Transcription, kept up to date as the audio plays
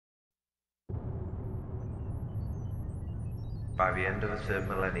By the end of the third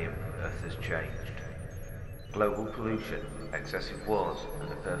millennium, Earth has changed. Global pollution, excessive wars,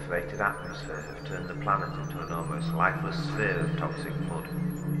 and a perforated atmosphere have turned the planet into an almost lifeless sphere of toxic mud.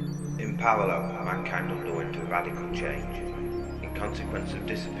 In parallel, mankind underwent a radical change. In consequence of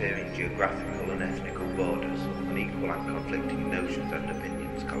disappearing geographical and ethnical borders, unequal and conflicting notions and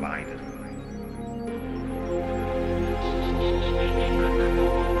opinions collided.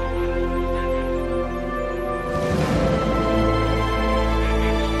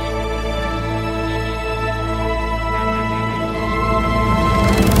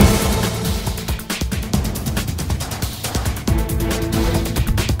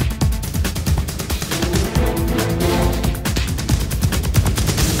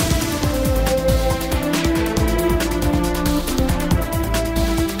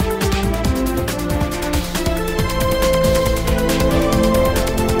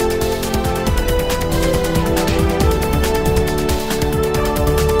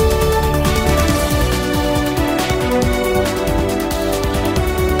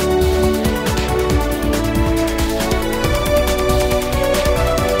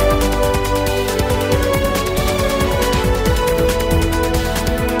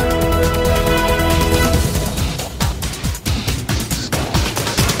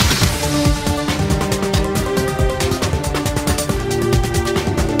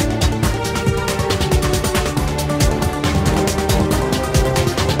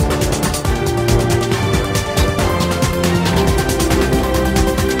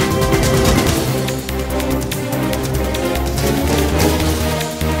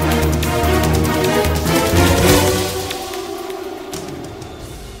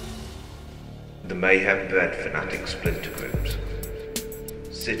 The mayhem-bred fanatic splinter groups.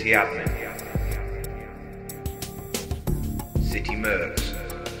 City Admin, City Mercs,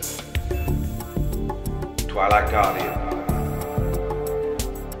 Twilight Guardian,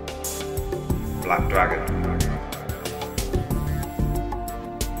 Black Dragon,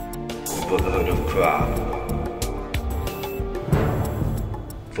 the Brotherhood of Crab,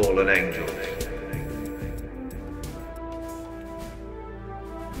 Fallen Angels.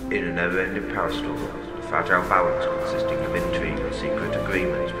 In a never-ending power struggle, the fragile balance consisting of intrigue and secret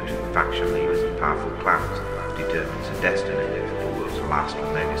agreements between faction leaders and powerful clans determines the destiny of the world's last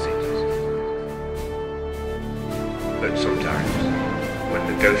megacities. But sometimes,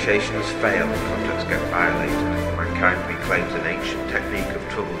 when negotiations fail and contracts get violated, mankind reclaims an ancient technique of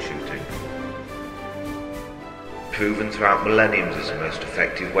troubleshooting, proven throughout millenniums as the most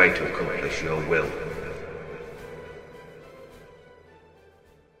effective way to accomplish your will.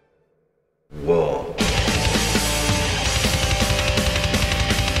 War.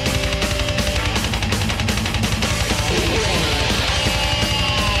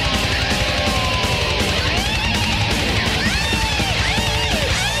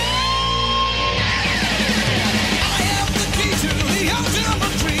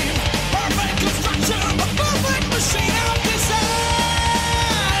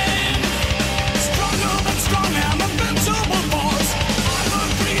 Strong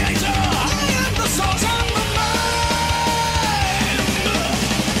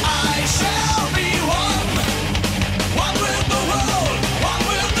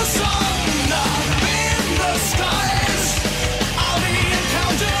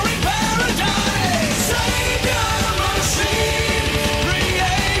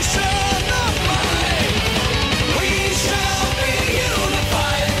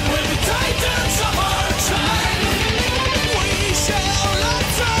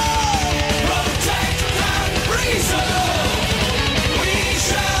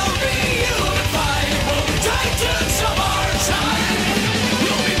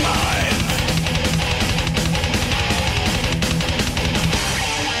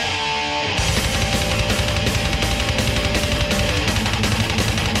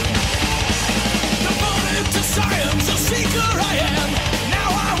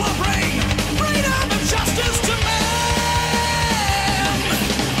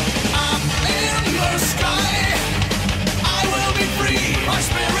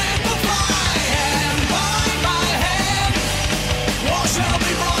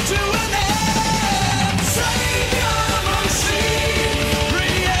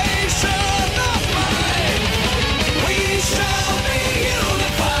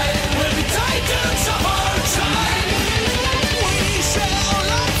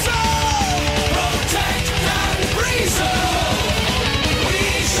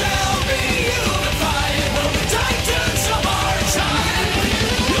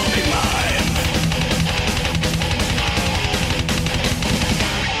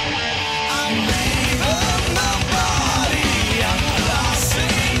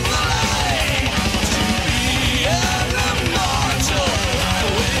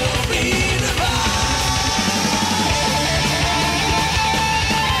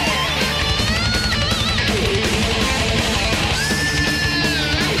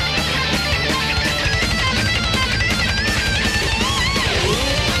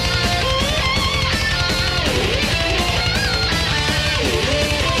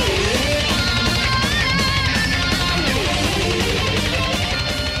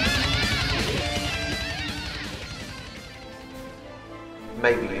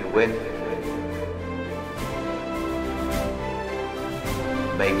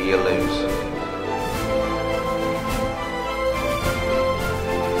maybe you lose.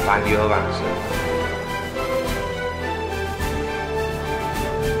 Find your answer.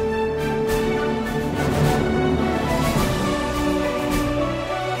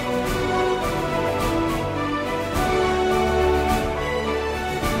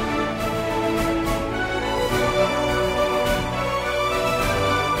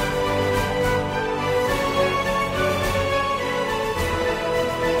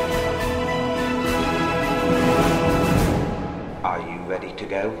 Are you ready to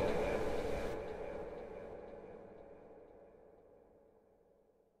go?